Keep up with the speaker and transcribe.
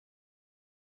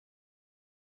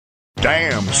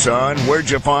Damn, son, where'd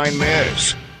you find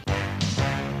this?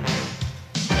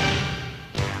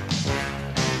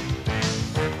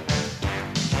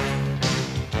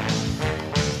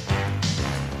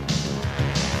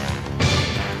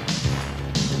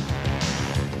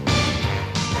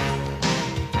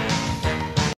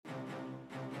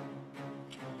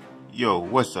 Yo,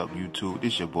 what's up YouTube?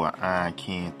 This your boy Iron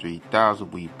King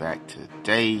 3000. We back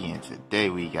today, and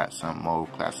today we got some more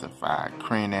classified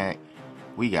Krenak.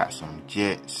 We got some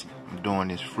jets. I'm doing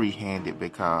this free-handed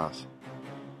because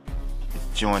this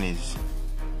joint is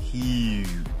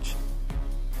huge.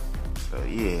 So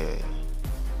yeah.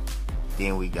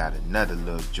 Then we got another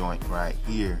little joint right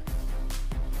here.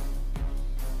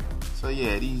 So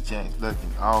yeah, these joints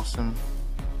looking awesome.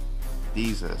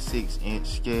 These are 6-inch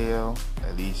scale,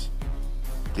 at least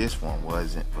this one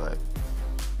wasn't, but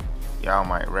y'all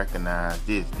might recognize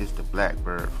this. This the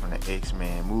Blackbird from the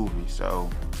X-Men movie. So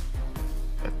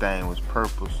that thing was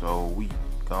purple, so we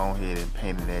go ahead and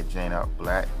painted that joint up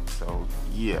black. So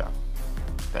yeah,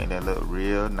 I think that looked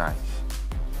real nice.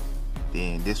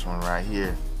 Then this one right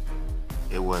here,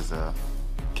 it was a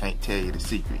can't tell you the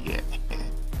secret yet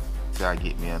till I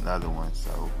get me another one.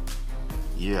 So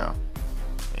yeah,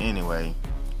 anyway,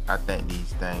 I think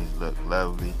these things look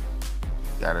lovely.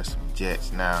 Got us some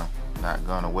jets now. Not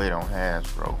gonna wait on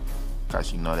Hasbro,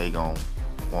 cause you know they gonna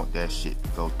want that shit to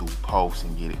go through post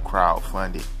and get it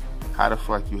crowdfunded. How the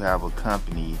fuck you have a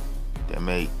company that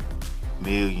make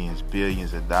millions,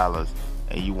 billions of dollars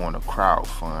and you want to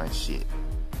crowdfund shit?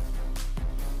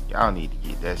 Y'all need to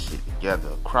get that shit together.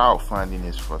 Crowdfunding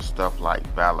is for stuff like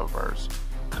Valorverse,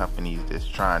 companies that's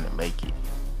trying to make it.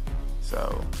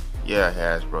 So yeah,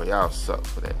 Hasbro, y'all suck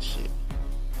for that shit.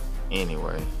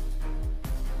 Anyway,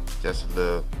 just a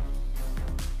little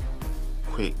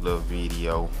quick little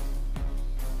video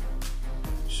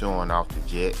showing off the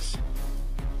jets.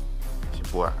 It's your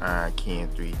boy Iron King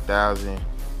 3000.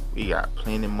 We got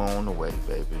plenty more on the way,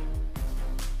 baby.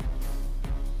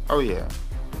 Oh yeah,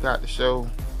 forgot to show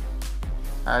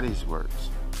how this works.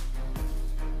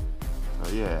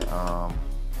 So yeah, I'll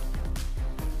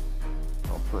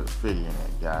put a figure in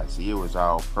that guy. See, it was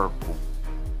all purple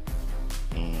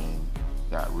and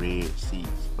got red seats,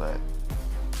 but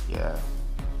yeah,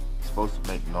 it's supposed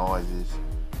to make noises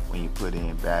when you put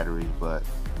in batteries, but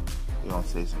they gonna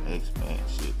say some X-Men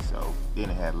shit. So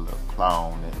then it had a little claw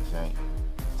on that jank.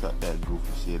 Took that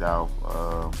goofy shit off.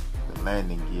 The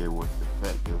landing gear was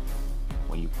defective.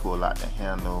 When you pull out the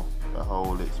handle, the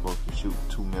hole it's supposed to shoot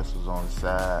 2 missiles on the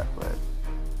side, but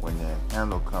when the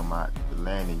handle come out, the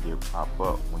landing gear pop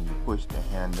up. When you push the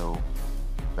handle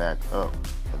back up,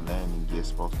 the landing gear is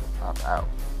supposed to pop out.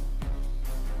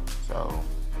 So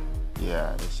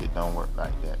yeah, this shit don't work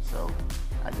like that. So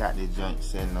I got this joint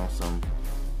sitting on some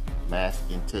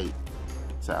masking tape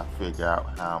so I figure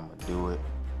out how I'm gonna do it.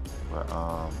 But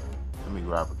let me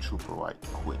grab a trooper right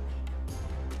quick.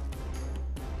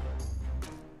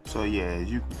 So yeah,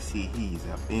 as you can see, he's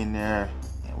up in there,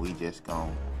 and we just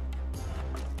gonna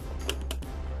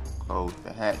close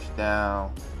the hatch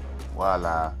down.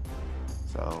 Voila.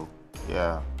 So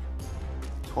yeah,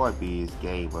 Toy Biz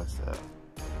gave us a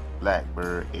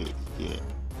Blackbird X jet.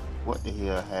 What the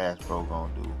hell Hasbro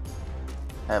gonna do?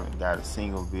 Haven't got a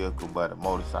single vehicle but a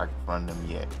motorcycle from them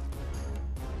yet.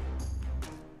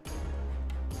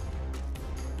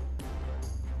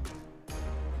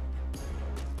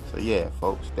 So yeah,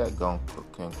 folks, that gonna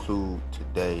conclude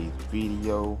today's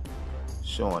video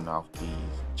showing off these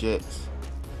jets.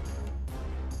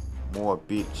 More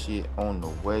big shit on the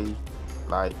way.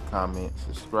 Like, comment,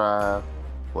 subscribe,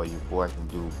 for your boy can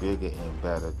do bigger and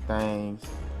better things.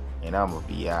 And I'm gonna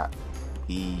be out.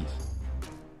 Peace.